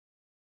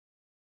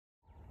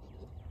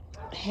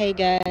Hey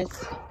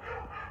guys,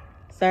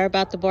 sorry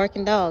about the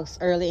barking dogs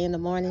early in the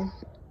morning.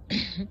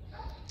 It's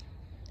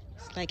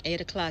like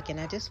 8 o'clock, and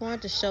I just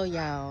wanted to show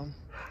y'all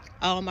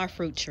all my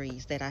fruit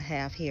trees that I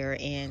have here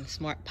in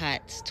Smart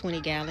Pots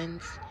 20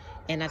 gallons.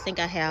 And I think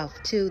I have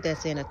two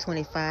that's in a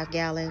 25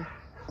 gallon.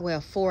 Well,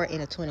 four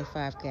in a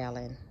 25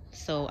 gallon.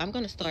 So I'm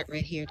going to start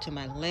right here to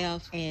my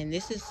left. And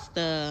this is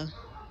the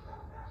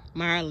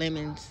Meyer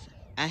lemons.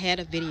 I had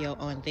a video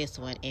on this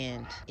one,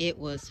 and it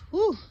was,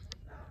 whew,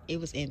 it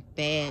was in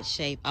bad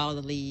shape. All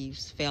the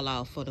leaves fell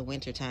off for the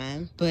winter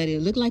time, but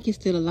it looked like it's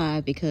still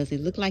alive because it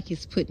looked like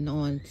it's putting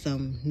on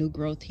some new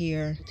growth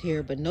here,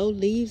 but no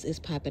leaves is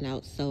popping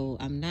out. So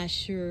I'm not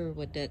sure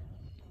what that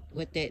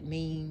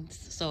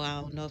means. So I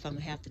don't know if I'm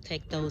gonna have to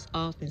take those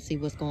off and see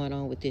what's going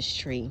on with this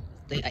tree.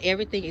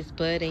 Everything is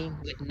budding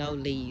with no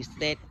leaves.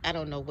 That I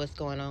don't know what's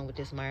going on with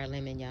this Meyer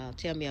lemon, y'all.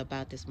 Tell me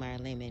about this Meyer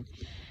lemon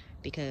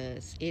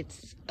because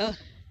it's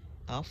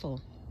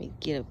awful. Let me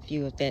get a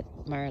view of that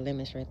Meyer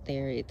lemons right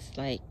there. It's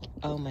like,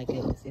 oh my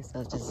goodness, it's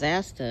a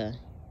disaster.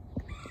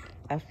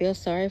 I feel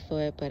sorry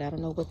for it, but I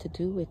don't know what to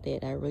do with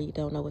it. I really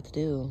don't know what to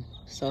do.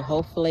 So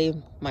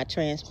hopefully my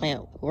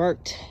transplant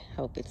worked.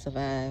 Hope it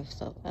survived.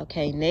 So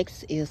okay,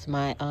 next is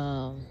my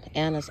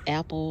Anna's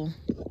apple,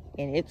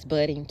 and it's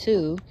budding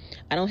too.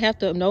 I don't have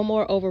to no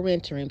more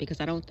overwintering because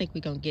I don't think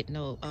we're gonna get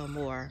no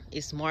more.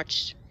 It's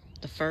March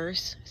the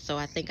 1st, so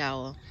I think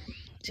our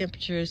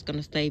temperature is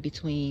gonna stay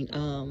between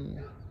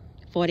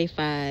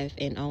 45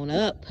 and on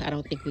up. I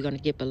don't think we're going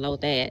to get below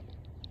that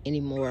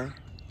anymore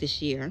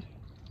this year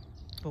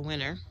for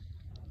winter.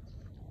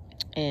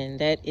 And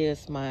that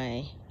is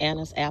my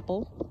Anna's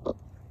apple.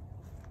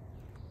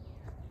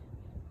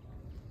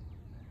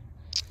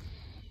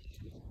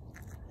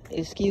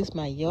 Excuse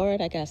my yard.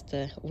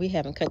 We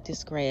haven't cut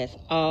this grass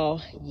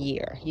all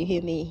year. You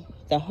hear me?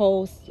 The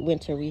whole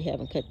winter we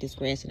haven't cut this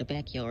grass in the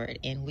backyard,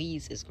 and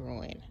weeds is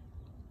growing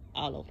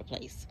all over the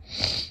place.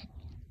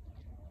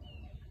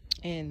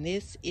 And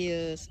this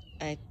is,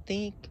 I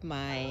think,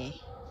 my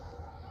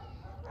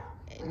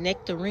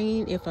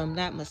nectarine, if I'm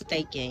not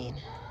mistaken.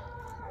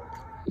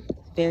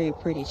 Very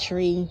pretty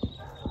tree.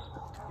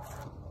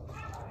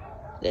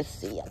 Let's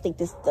see, I think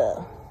this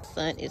the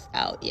sun is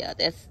out. Yeah,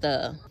 that's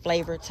the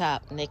flavor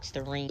top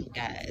nectarine,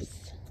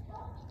 guys.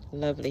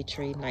 Lovely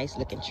tree, nice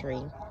looking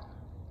tree.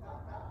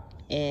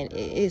 And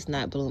it is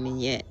not blooming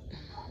yet.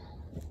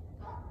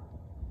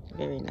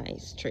 Very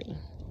nice tree.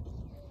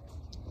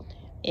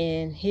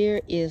 And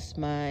here is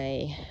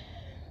my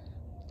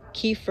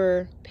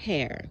Kiefer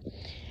pear.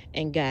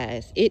 And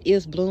guys, it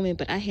is blooming,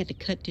 but I had to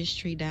cut this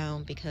tree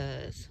down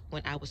because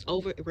when I was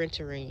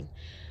overwintering,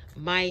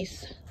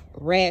 mice,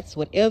 rats,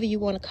 whatever you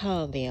want to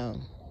call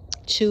them,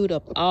 chewed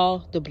up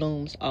all the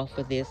blooms off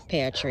of this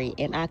pear tree,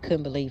 and I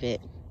couldn't believe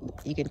it.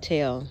 You can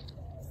tell.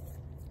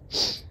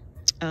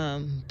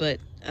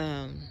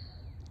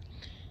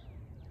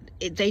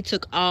 They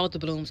took all the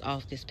blooms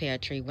off this pear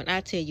tree. When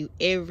I tell you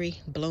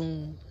every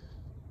bloom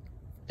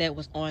that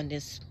was on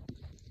this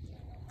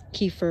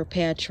Kiefer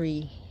pear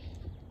tree,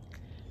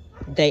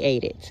 they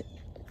ate it.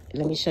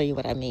 Let me show you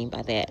what I mean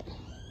by that.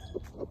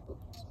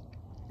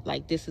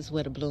 Like, this is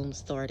where the bloom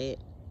started,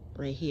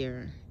 right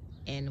here.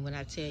 And when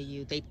I tell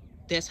you,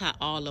 that's how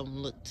all of them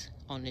looked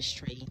on this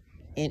tree.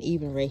 And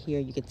even right here,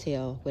 you can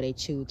tell where they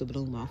chewed the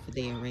bloom off of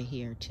there, right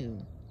here too.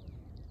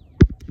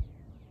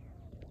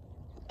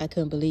 I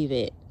couldn't believe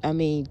it. I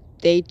mean,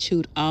 they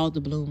chewed all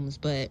the blooms,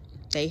 but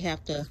they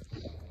have to,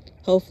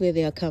 hopefully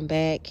they'll come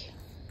back.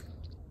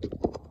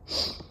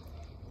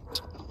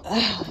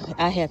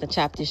 I had to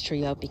chop this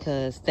tree up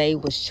because they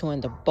was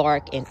chewing the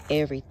bark and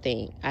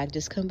everything. I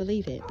just couldn't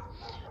believe it.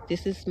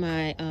 This is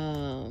my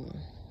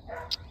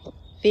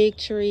fig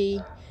tree.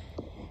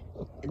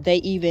 They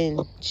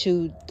even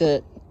chewed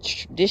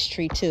this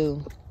tree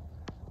too.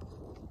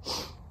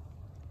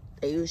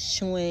 They was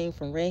chewing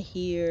from right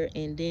here,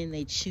 and then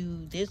they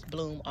chewed this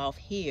bloom off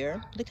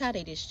here. Look how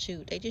they just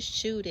chewed. They just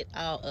chewed it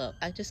all up.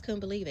 I just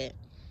couldn't believe it.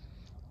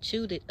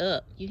 Chewed it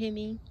up. You hear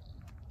me?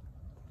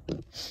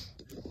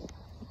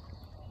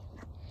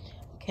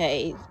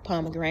 Okay,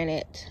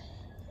 pomegranate.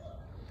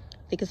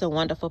 I think it's a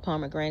wonderful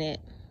pomegranate.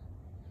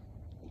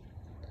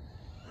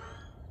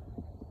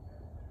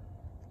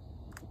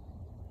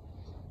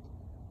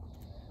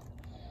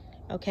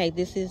 Okay,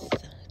 this is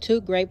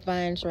two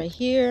grapevines right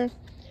here.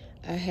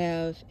 I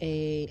have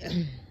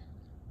a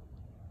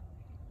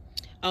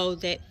oh,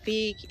 that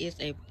fig is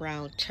a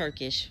brown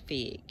Turkish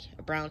fig.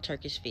 A brown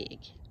Turkish fig.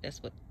 That's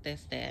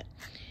that.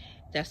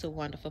 That's a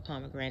wonderful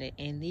pomegranate.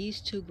 And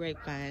these two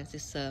grapevines,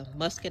 it's a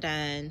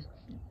muscadine,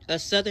 a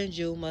Southern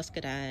Jewel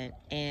muscadine,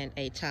 and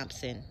a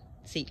Thompson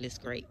seedless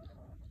grape.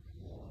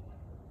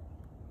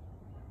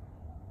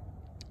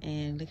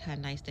 And look how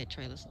nice that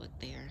trellis look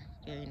there.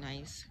 Very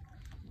nice.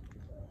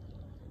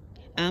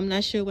 I'm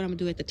not sure what I'm gonna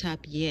do at the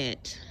top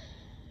yet,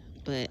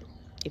 but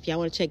if y'all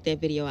want to check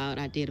that video out,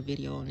 I did a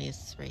video on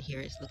this right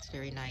here. It looks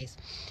very nice.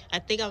 I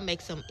think I'll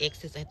make some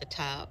X's at the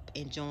top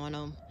and join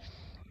them,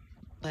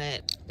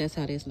 but that's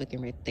how this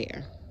looking right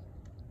there.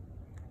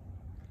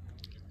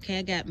 Okay,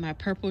 I got my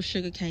purple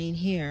sugar cane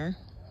here.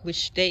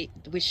 which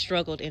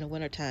struggled in the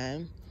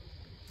wintertime.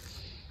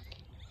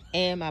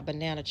 And my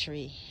banana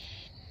tree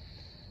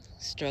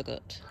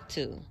struggled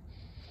too.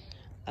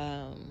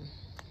 Um,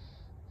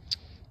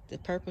 the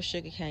purple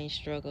sugar cane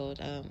struggled.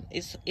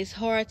 It's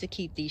hard to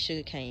keep these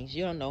sugar canes.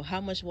 You don't know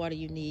how much water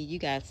you need. You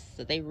guys,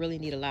 they really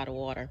need a lot of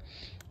water.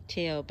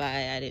 Tell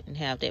by I didn't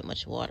have that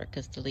much water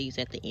because the leaves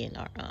at the end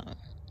are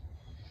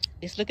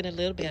it's looking a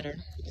little better.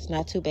 It's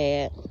not too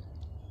bad.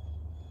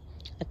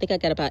 I think I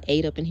got about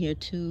 8 up in here.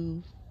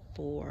 2,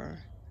 4.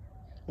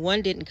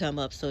 One didn't come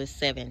up, so it's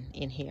 7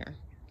 in here.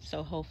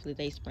 So hopefully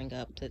they spring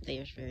up. That they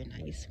are very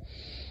nice.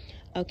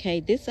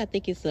 Okay, this I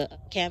think is a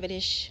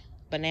Cavendish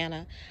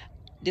banana.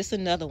 This is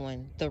another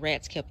one. The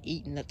rats kept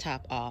eating the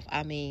top off.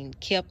 I mean,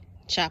 kept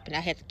chopping. I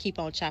had to keep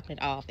on chopping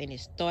it off, and it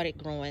started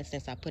growing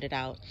since I put it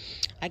out.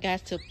 I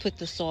got to put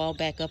the soil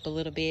back up a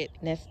little bit.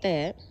 And that's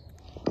that.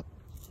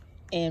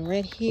 And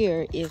right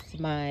here is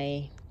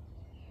my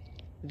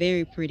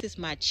very pretty. This is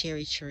my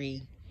cherry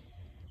tree,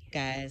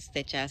 guys,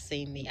 that y'all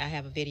seen me. I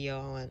have a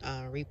video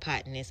on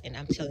repotting this, and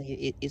I'm telling you,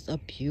 it is a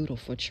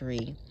beautiful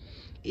tree.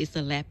 It's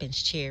a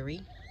Lapins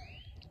cherry.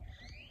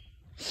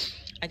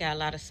 I got a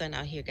lot of sun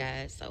out here,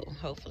 guys, so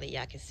hopefully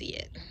y'all can see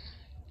it.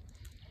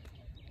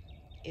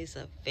 It's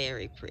a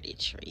very pretty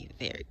tree,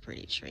 very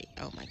pretty tree.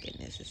 Oh my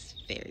goodness, it's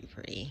very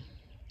pretty.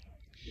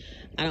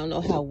 I don't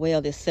know how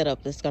well this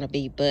setup is going to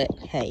be, but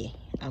hey,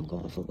 I'm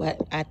going for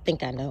what I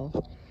think I know.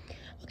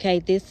 Okay,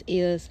 this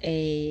is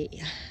a,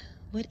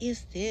 what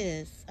is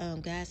this?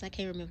 Guys, I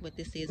can't remember what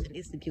this is, and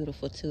it's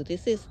beautiful too.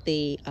 This is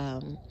the,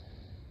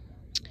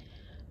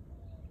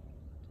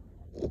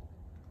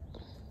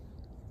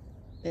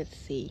 let's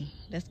see.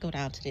 Let's go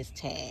down to this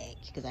tag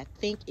because I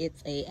think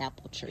it's a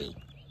apple tree.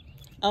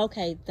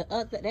 Okay,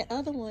 that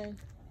other one,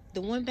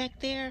 the one back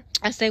there,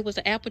 I say was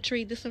an apple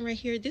tree. This one right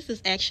here, this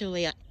is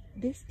actually a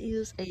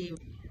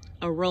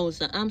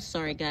rosa. I'm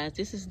sorry, guys.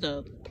 This is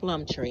the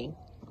plum tree.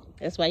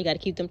 That's why you got to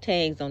keep them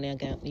tags on there,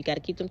 guys. You got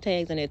to keep them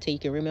tags on there till you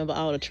can remember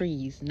all the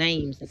trees,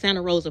 names.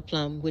 Santa Rosa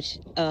plum, which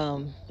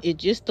it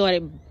just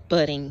started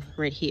budding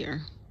right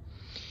here.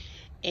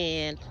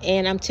 And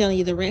I'm telling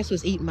you, the rest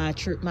was eating my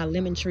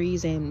lemon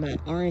trees and my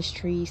orange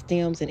tree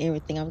stems and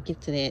everything. I'll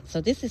get to that.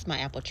 So this is my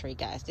apple tree,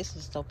 guys. This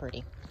is so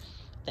pretty.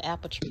 The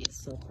apple tree is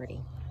so pretty.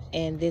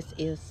 And this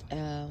is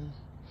an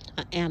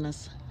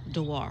Anna's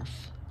dwarf,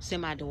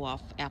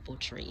 semi-dwarf apple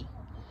tree.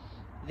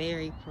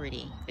 Very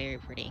pretty, very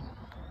pretty.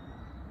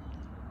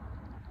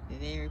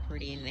 Very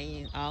pretty, and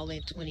they all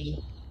in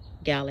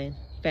 20-gallon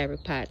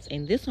fabric pots.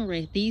 And this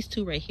one these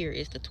two right here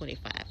is the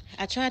 25.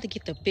 I tried to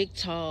get the big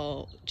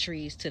tall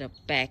trees to the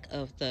back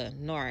of the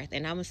north,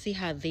 and I'm gonna see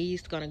how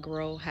these gonna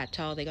grow, how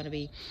tall they're gonna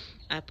be.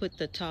 I put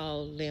the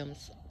tall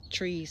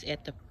trees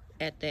at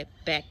that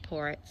back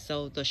part,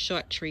 so the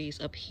short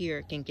trees up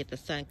here can get the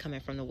sun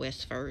coming from the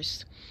west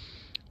first,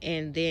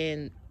 and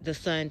then the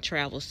sun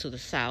travels to the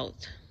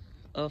south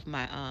of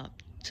my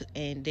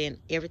and then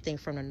everything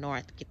from the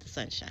north get the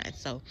sunshine.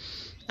 So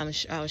I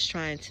was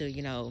trying to,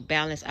 you know,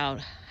 balance out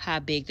how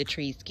big the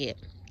trees get.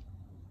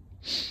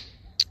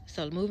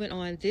 So moving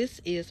on,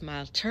 this is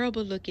my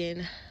terrible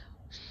looking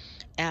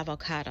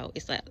avocado.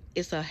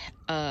 It's a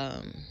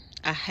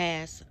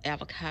Hass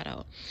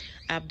avocado.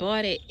 I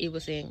bought it. It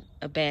was in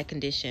a bad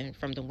condition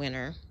from the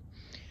winter.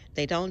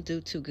 They don't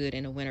do too good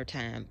in the winter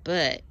time,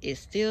 but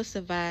it's still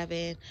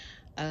surviving.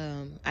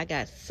 I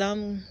got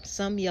some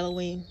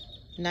yellowing,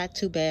 not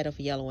too bad of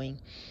yellowing.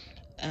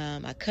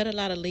 I cut a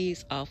lot of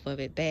leaves off of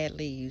it, bad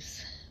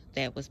leaves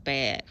that was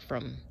bad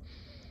from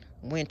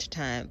winter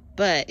time,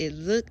 but it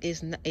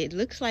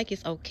looks like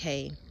it's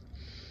okay.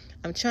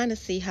 I'm trying to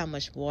see how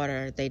much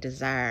water they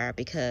desire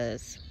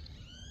because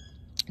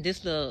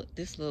this little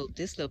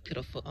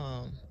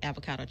pitiful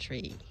avocado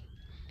tree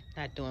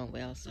not doing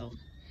well. So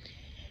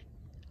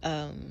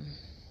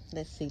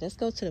let's see, let's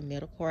go to the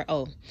middle part.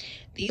 Oh,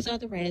 these are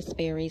the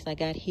raspberries I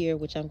got here,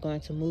 which I'm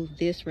going to move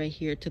this right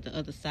here to the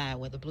other side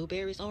where the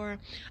blueberries are.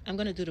 I'm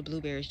going to do the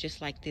blueberries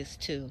just like this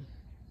too.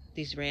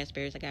 These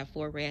raspberries, I got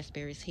 4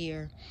 raspberries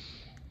here,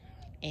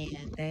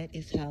 and that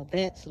is how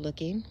that's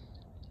looking.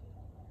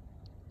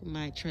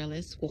 My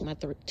trellis with my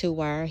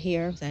 2-wire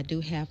here. I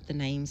do have the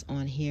names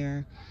on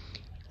here.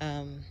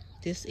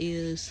 This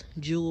is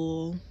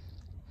Jewel,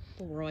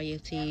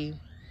 Royalty,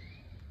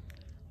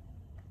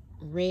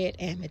 Red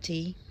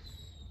Amity,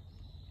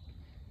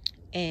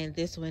 and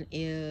this one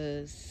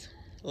is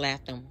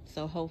Latham.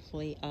 So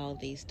hopefully all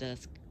these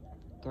does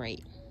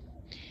great.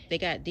 They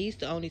got these,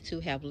 the only 2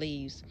 have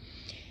leaves.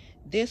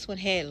 This one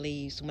had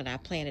leaves when I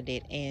planted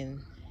it,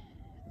 and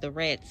the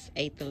rats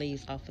ate the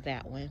leaves off of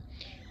that one.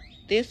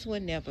 This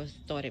one never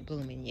started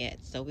blooming yet,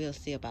 so we'll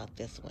see about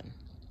this one.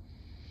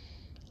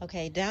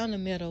 Okay, down the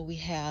middle we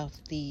have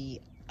the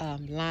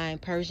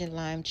Persian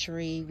lime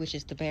tree, which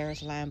is the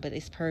Barrett's lime, but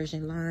it's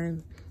Persian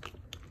lime.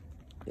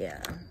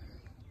 Yeah,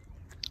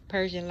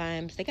 Persian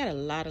limes. They got a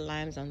lot of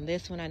limes on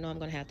this one. I know I'm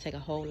gonna have to take a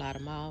whole lot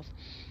of them off.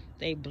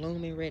 They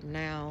blooming right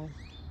now.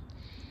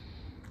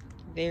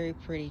 Very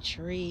pretty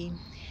tree.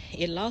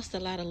 It lost a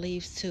lot of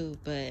leaves too,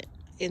 but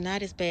It's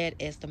not as bad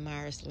as the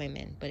Myers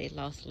lemon, but it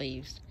lost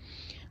leaves.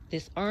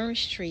 This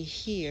orange tree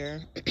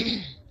here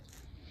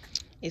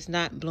is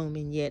not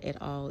blooming yet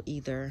at all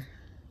either.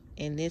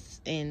 And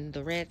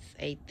the rats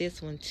ate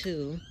this one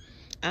too.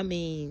 I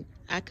mean,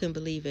 I couldn't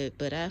believe it,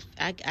 but I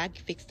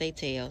fixed their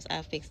tails.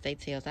 I fixed their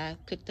tails. I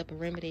cooked up a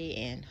remedy,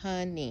 and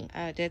honey,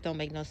 that don't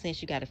make no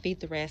sense. You got to feed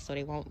the rats so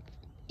they won't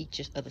eat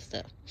your other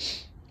stuff.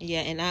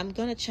 Yeah, and I'm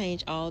gonna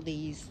change all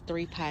these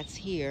 3 pots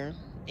here.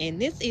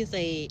 And this is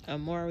a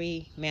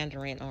Amori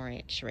Mandarin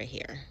orange right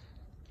here.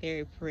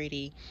 Very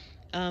pretty.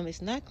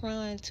 It's not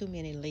growing too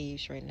many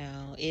leaves right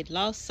now. It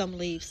lost some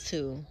leaves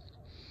too.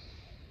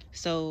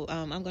 So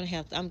I'm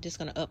just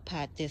gonna up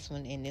pot this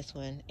one and this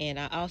one. And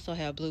I also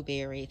have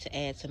blueberry to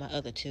add to my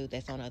other 2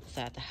 that's on the other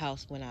side of the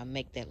house when I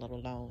make that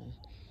little long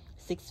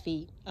 6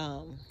 feet.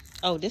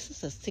 Oh, this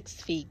is a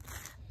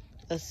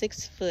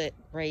 6-foot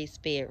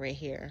raised bed right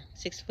here.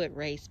 6-foot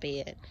raised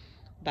bed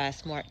by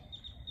Smart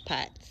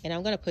Pots. And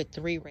I'm gonna put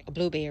 3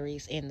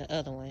 blueberries in the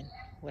other one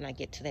when I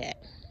get to that.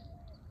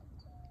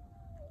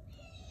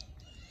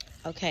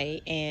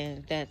 Okay,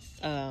 and that's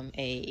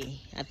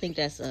I think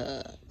that's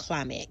a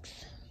Climax.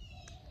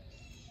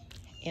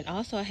 And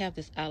also I have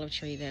this olive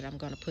tree that I'm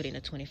gonna put in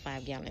a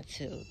 25-gallon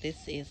too.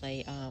 This is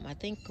a I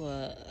think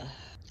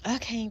I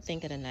can't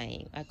think of the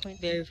name. I can't.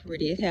 Very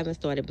pretty. It haven't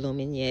started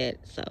blooming yet,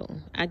 so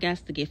I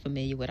got to get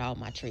familiar with all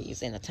my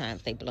trees and the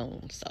times they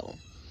bloom. So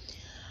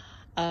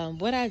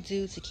what I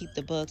do to keep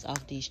the bugs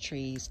off these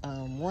trees,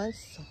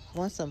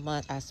 once a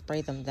month I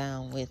spray them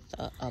down with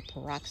a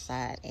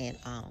peroxide and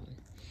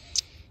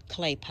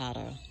clay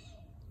powder.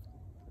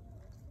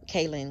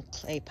 Kaolin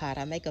clay pot.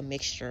 I make a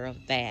mixture of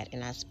that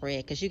and I spray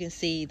it because you can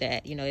see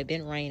that, you know, it's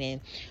been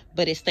raining,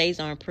 but it stays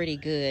on pretty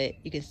good.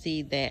 You can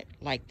see that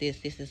like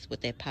this is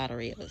what that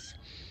powder is.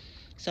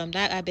 So I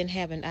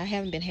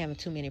haven't been having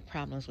too many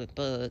problems with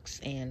bugs,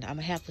 and I'm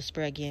gonna have to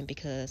spray again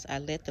because I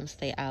let them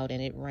stay out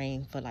and it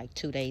rained for like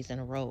 2 days in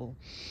a row.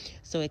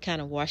 So it kind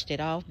of washed it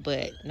off,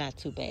 but not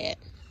too bad.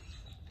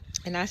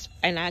 And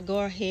I go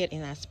ahead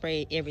and I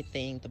spray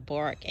everything, the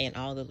bark and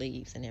all the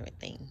leaves and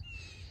everything,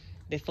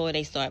 before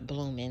they start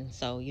blooming,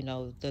 so you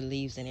know the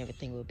leaves and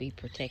everything will be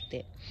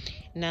protected.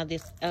 Now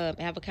this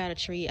avocado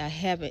tree,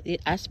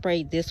 I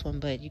sprayed this one,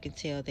 but you can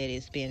tell that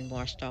it's been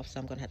washed off, so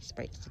I'm gonna have to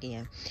spray this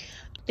again.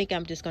 I think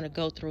I'm just gonna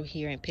go through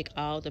here and pick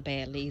all the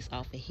bad leaves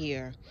off of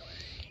here,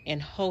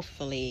 and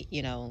hopefully,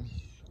 you know,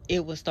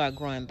 it will start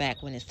growing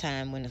back when it's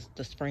time, when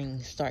the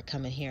spring start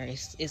coming here.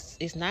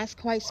 It's not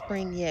quite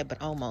spring yet, but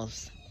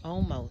almost.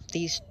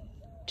 These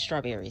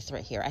strawberries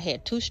right here, I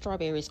had 2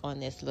 strawberries on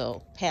this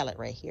little pallet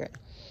right here.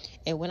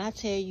 And when I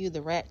tell you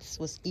the rats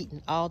was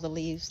eating all the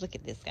leaves, look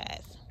at this,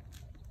 guys.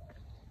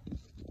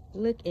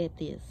 Look at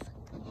this.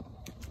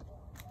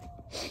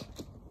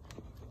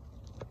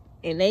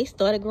 And they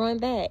started growing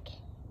back.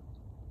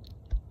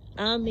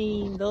 I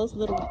mean, those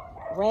little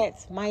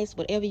rats, mice,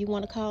 whatever you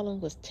want to call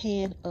them, was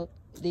tearing up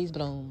these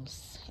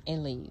blooms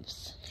and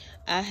leaves.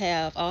 I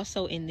have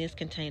also in this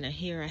container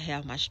here, I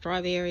have my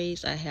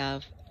strawberries. I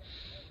have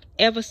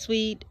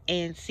Eversweet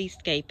and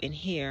Seascape in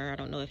here. I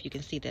don't know if you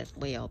can see that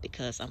well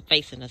because I'm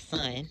facing the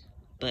sun,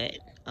 but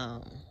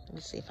let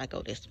me see if I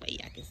go this way,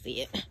 I can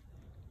see it.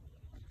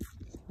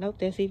 Nope,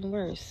 that's even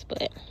worse.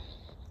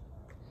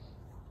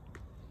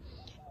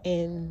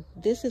 And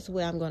this is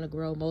where I'm going to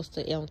grow most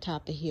of it on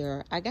top of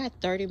here. I got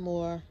 30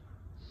 more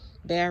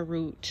bare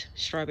root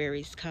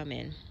strawberries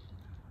coming.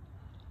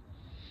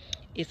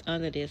 It's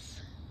under this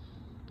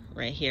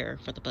right here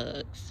for the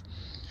bugs.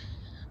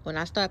 When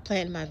I start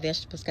planting my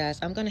vegetables, guys,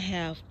 I'm going to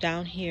have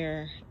down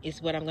here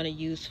is what I'm going to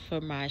use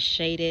for my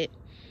shaded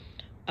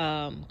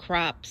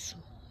crops,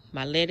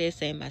 my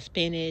lettuce and my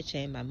spinach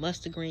and my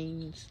mustard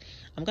greens.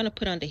 I'm going to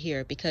put under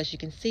here because you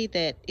can see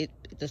that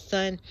the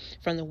sun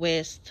from the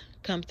west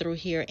come through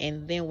here,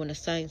 and then when the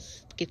sun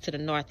gets to the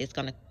north, it's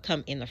going to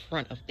come in the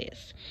front of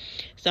this.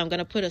 So I'm going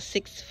to put a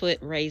 6-foot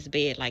raised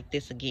bed like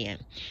this again.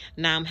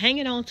 Now I'm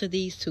hanging on to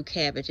these 2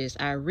 cabbages.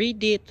 I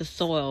redid the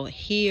soil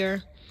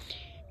here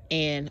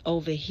and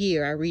over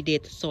here. I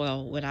redid the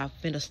soil when I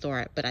finished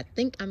start, but I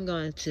think I'm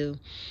going to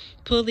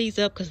pull these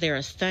up because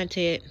they're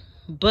stunted.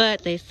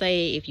 But they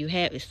say if you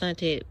have it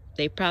stunted,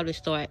 they probably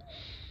start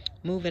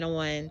moving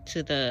on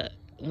to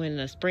when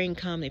the spring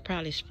come, they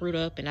probably spruce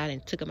up, and I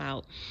didn't took them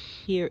out.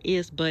 Here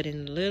is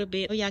budding a little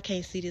bit. Oh, y'all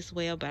can't see this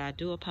well, but I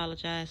do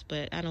apologize,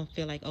 but I don't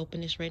feel like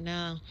opening this right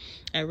now.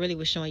 I really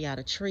was showing y'all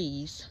the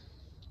trees.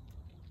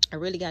 I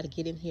really got to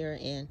get in here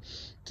and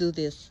do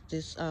this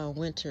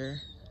winter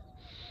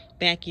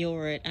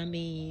backyard. I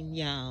mean,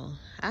 y'all,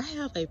 I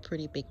have a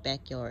pretty big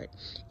backyard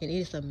and it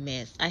is a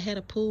mess. I had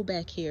a pool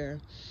back here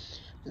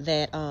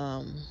that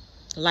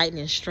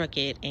lightning struck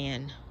it,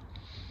 and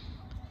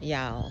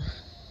y'all,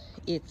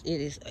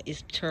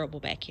 it's terrible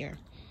back here.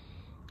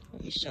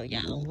 Let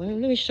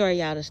me show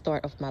y'all the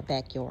start of my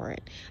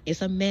backyard.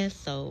 It's a mess,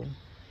 so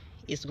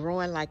it's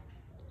growing like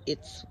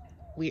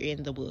we're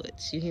in the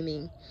woods, you hear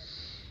me?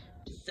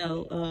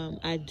 So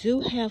I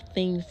do have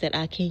things that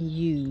I can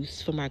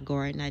use for my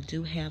garden. I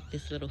do have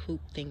this little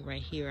hoop thing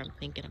right here I'm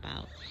thinking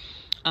about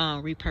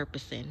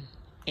repurposing.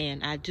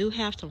 And I do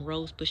have some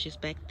rose bushes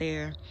back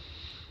there.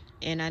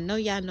 And I know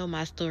y'all know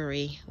my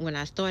story. When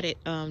I started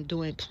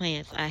doing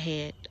plants, I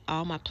had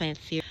all my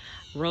plants here,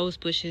 rose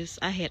bushes.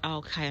 I had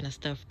all kind of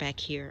stuff back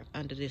here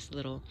under this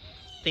little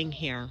thing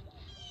here.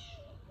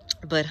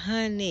 But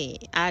honey,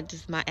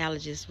 my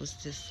allergies was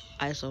just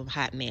also a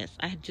hot mess.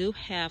 I do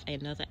have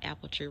another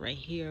apple tree right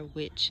here,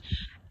 which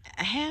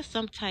has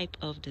some type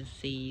of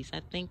disease.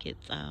 I think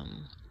it's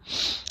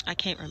I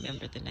can't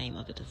remember the name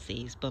of the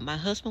disease, but my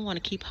husband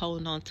want to keep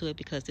holding on to it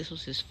because this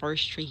was his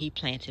first tree he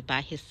planted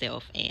by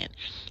himself, and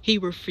he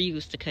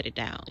refused to cut it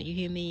down. You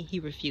hear me? He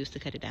refused to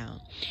cut it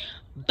down.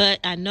 But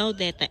I know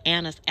that the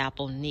Anna's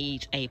apple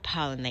needs a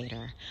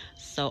pollinator.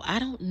 So I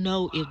don't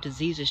know if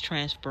diseases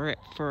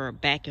transfer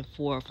back and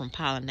forth from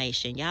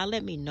pollination. Y'all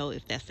let me know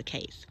if that's the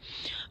case.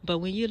 But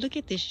when you look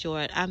at this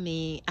yard, I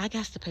mean, I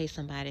got to pay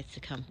somebody to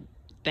come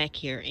back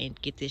here and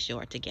get this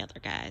yard together,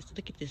 guys.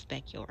 Look at this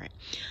backyard.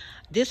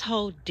 This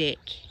whole deck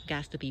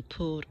got to be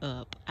pulled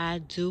up. I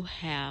do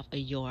have a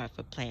yard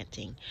for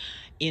planting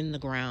in the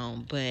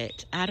ground,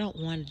 but I don't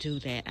want to do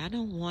that. I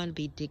don't want to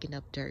be digging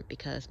up dirt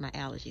because my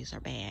allergies are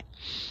bad.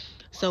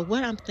 So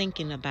what I'm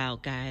thinking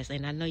about, guys,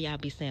 and I know y'all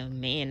be saying,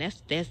 man,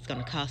 that's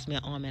gonna cost me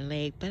an arm and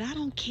leg, but I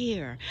don't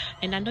care.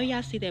 And I know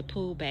y'all see that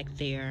pool back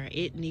there.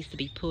 It needs to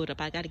be pulled up.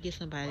 I got to get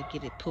somebody to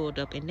get it pulled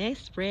up. And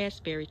that's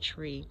raspberry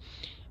tree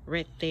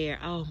right there.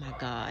 Oh my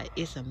God,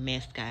 it's a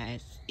mess,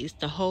 guys. It's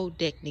the whole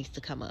deck needs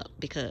to come up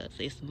because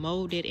it's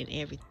molded and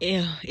everything.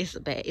 Ew,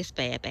 it's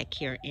bad back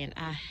here. And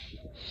I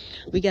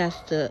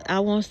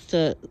want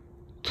to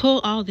pull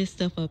all this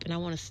stuff up, and I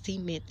want to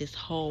cement this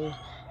whole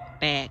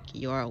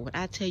backyard. When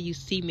I tell you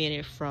cement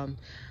it from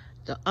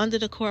the under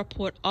the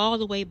carport all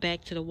the way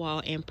back to the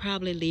wall, and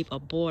probably leave a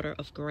border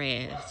of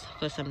grass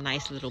for some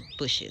nice little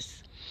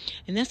bushes.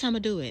 And that's how I'm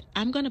gonna do it.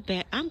 I'm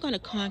gonna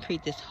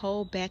concrete this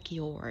whole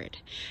backyard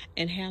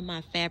and have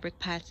my fabric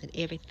pots and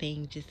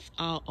everything just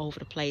all over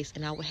the place.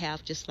 And I will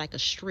have just like a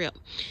strip.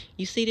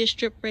 You see this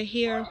strip right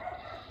here?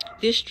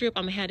 This strip,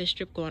 I'm gonna have this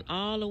strip going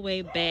all the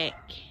way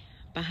back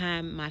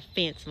behind my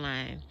fence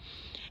line,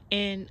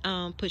 and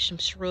put some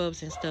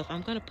shrubs and stuff.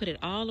 I'm gonna put it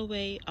all the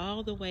way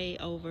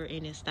over,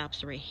 and it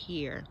stops right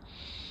here.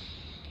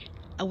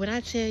 When I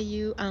tell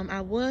you,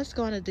 I was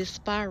going to this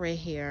spa right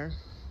here,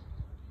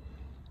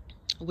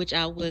 which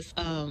I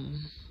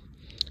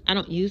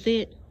don't use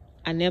it.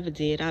 I never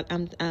did.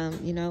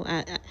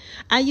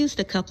 I used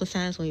it a couple of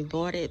times when we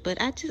bought it, but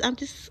I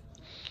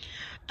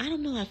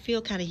don't know. I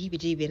feel kind of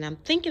heebie-jeebie, and I'm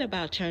thinking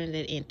about turning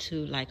it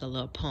into like a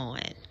little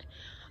pond.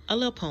 A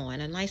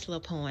nice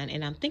little pond,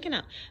 and I'm thinking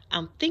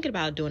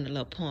about doing a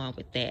little pond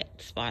with that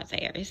spot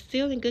there. It's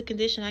still in good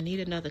condition. I need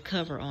another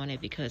cover on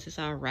it because it's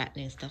all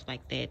rotten and stuff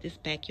like that. This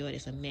backyard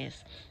is a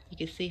mess. You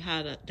can see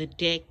how the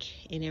deck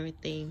and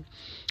everything,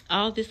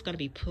 all this is going to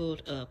be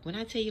pulled up. When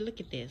I tell you, look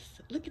at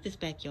this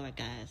backyard,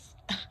 guys.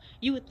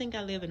 You would think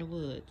I live in the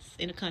woods,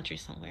 in the country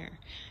somewhere.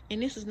 And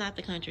this is not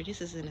the country.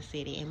 This is in the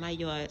city. And my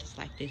yard is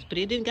like this. But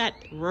it didn't got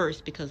worse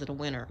because of the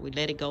winter. We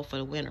let it go for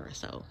the winter.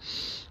 So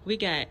we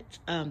got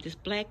this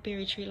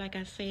blackberry tree, like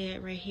I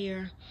said, right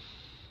here.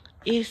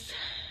 It's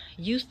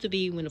used to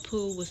be when the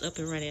pool was up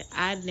and running.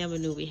 I never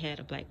knew we had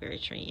a blackberry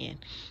tree.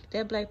 And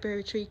that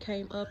blackberry tree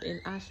came up, and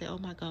I said, oh,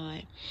 my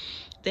God.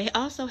 They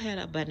also had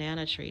a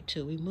banana tree,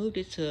 too. We moved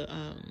it to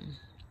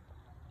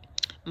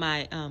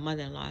my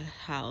mother-in-law's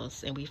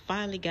house, and we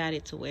finally got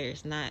it to where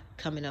it's not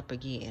coming up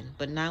again.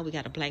 But now we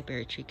got a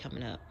blackberry tree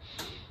coming up.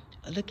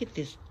 Look at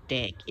this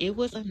deck. It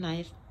was a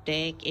nice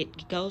deck.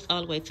 It goes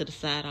all the way to the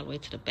side, all the way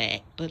to the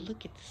back. But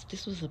look at this.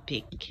 This was a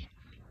big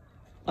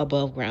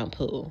above ground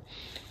pool.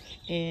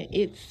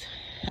 And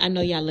I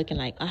know y'all looking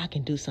like, oh, I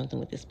can do something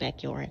with this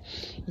backyard.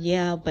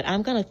 Yeah, but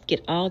I'm going to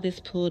get all this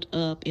pulled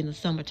up in the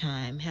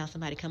summertime. Have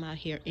somebody come out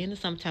here in the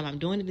summertime. I'm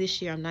doing it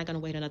this year. I'm not going to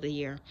wait another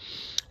year.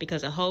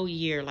 Because a whole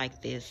year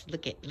like this,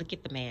 look at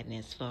the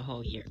madness for a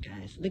whole year,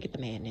 guys. Look at the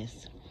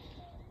madness.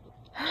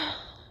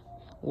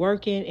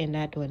 Working and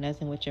not doing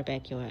nothing with your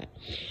backyard.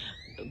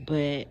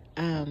 But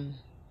I'm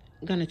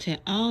going to tear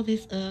all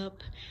this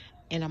up,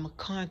 and I'm going to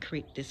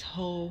concrete this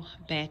whole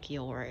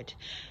backyard.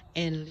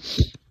 And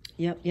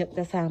Yep,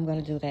 that's how I'm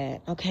going to do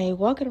that. Okay,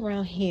 walking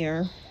around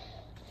here,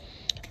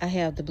 I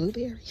have the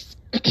blueberries.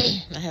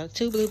 I have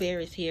 2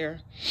 blueberries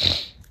here.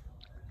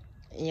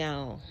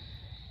 I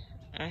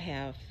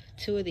have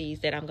 2 of these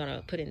that I'm going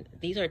to put in.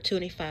 These are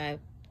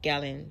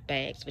 25-gallon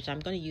bags, which I'm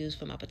going to use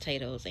for my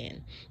potatoes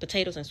and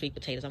sweet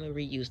potatoes. I'm going to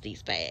reuse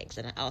these bags,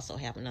 and I also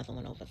have another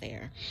one over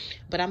there.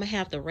 But I'm going to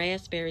have the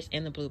raspberries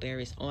and the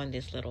blueberries on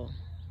this little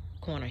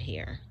corner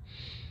here.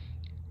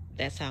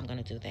 That's how I'm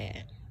going to do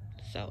that.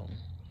 So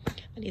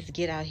I need to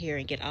get out here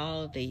and get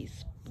all of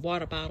these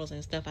water bottles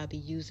and stuff I'll be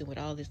using with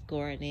all this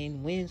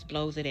gardening. Winds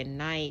blows it at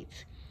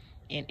night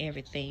and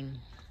everything.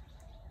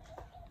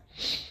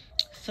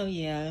 So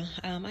yeah,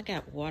 I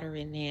got water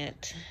in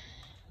that.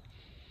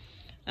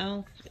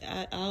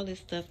 All this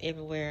stuff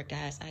everywhere,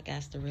 guys. I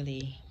got to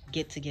really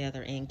get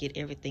together and get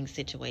everything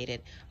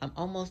situated. I'm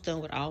almost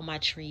done with all my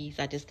trees.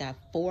 I just got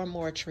 4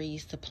 more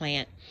trees to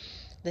plant.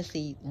 let's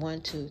see,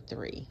 1, 2,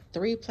 3.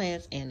 3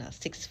 plants and a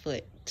 6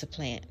 foot to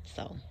plant.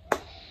 So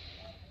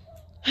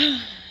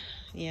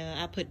yeah,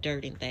 I put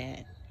dirt in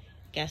that.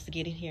 Got to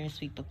get in here and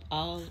sweep up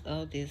all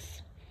of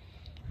this.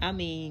 I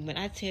mean, when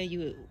I tell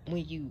you,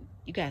 when you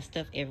got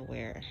stuff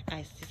everywhere,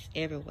 it's just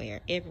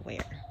everywhere.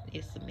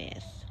 It's a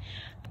mess.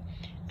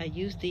 I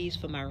use these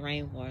for my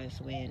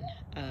rainwaters when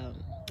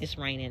it's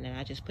raining, and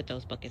I just put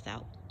those buckets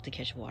out to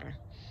catch water.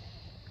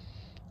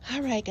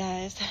 All right,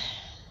 guys,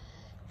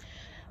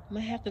 I'm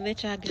gonna have to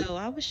let y'all go.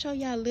 I will show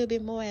y'all a little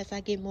bit more as I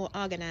get more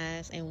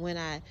organized, and when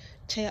I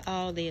tear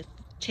all this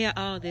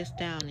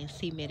down and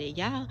cement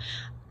it.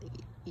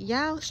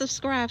 Y'all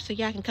subscribe so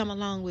y'all can come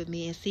along with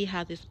me and see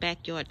how this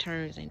backyard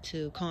turns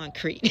into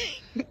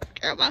concrete.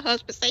 Girl, my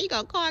husband say you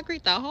gonna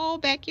concrete the whole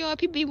backyard.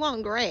 People be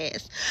wanting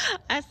grass.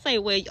 I say,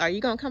 well, are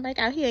you gonna come back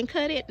out here and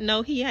cut it?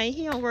 No, he ain't.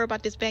 He don't worry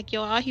about this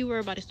backyard. All he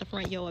worry about is the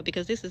front yard,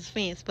 because this is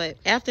fence. But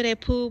after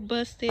that pool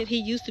busted, he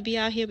used to be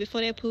out here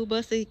before that pool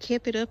busted. He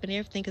kept it up and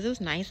everything, because it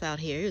was nice out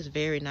here. It was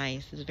very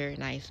nice. It was very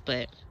nice.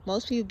 But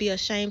most people be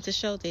ashamed to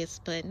show this,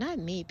 but not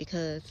me,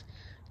 because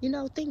you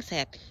know, things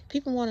happen.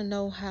 People want to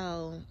know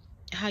how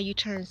you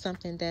turn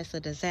something that's a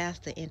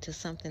disaster into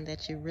something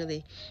that you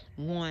really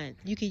want.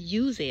 You can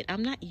use it.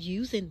 I'm not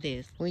using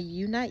this. When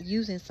you're not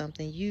using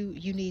something, you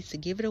need to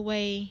give it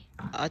away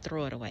or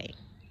throw it away.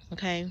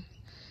 Okay?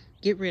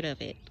 Get rid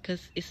of it,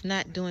 because it's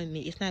not doing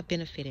me. It's not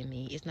benefiting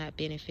me. It's not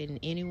benefiting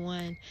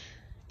anyone.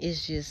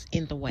 It's just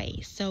in the way.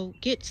 So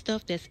get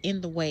stuff that's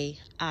in the way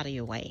out of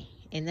your way.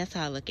 And that's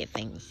how I look at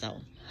things. So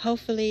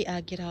hopefully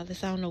I get all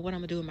this. I don't know what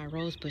I'm going to do with my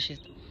rose bushes.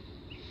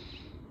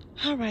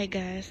 All right,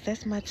 guys,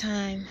 that's my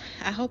time.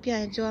 I hope y'all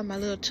enjoy my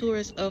little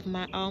tours of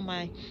all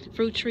my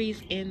fruit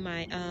trees in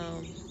my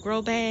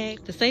grow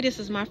bag. To say this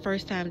is my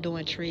first time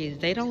doing trees,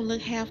 they don't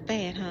look half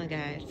bad, huh,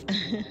 guys?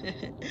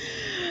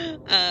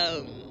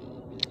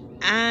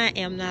 I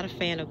am not a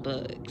fan of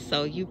bugs,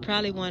 so you're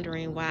probably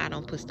wondering why I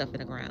don't put stuff in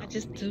the ground. I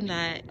just do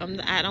not.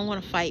 I don't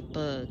want to fight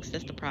bugs.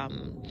 That's the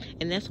problem,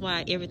 and that's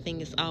why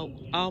everything is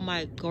all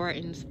my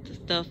gardens, the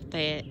stuff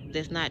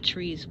that's not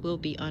trees, will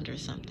be under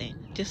something.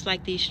 Just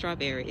like these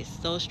strawberries.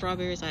 Those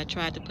strawberries, I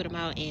tried to put them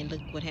out, and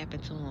look what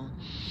happened to them.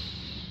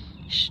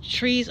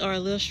 Trees are a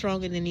little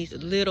stronger than these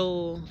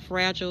little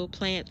fragile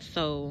plants,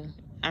 so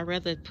I'd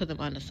rather put them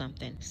under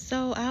something.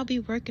 So I'll be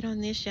working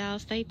on this, y'all.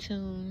 Stay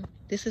tuned.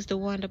 This is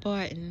DeWanda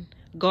Barton,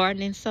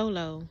 gardening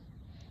solo.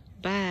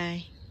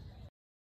 Bye.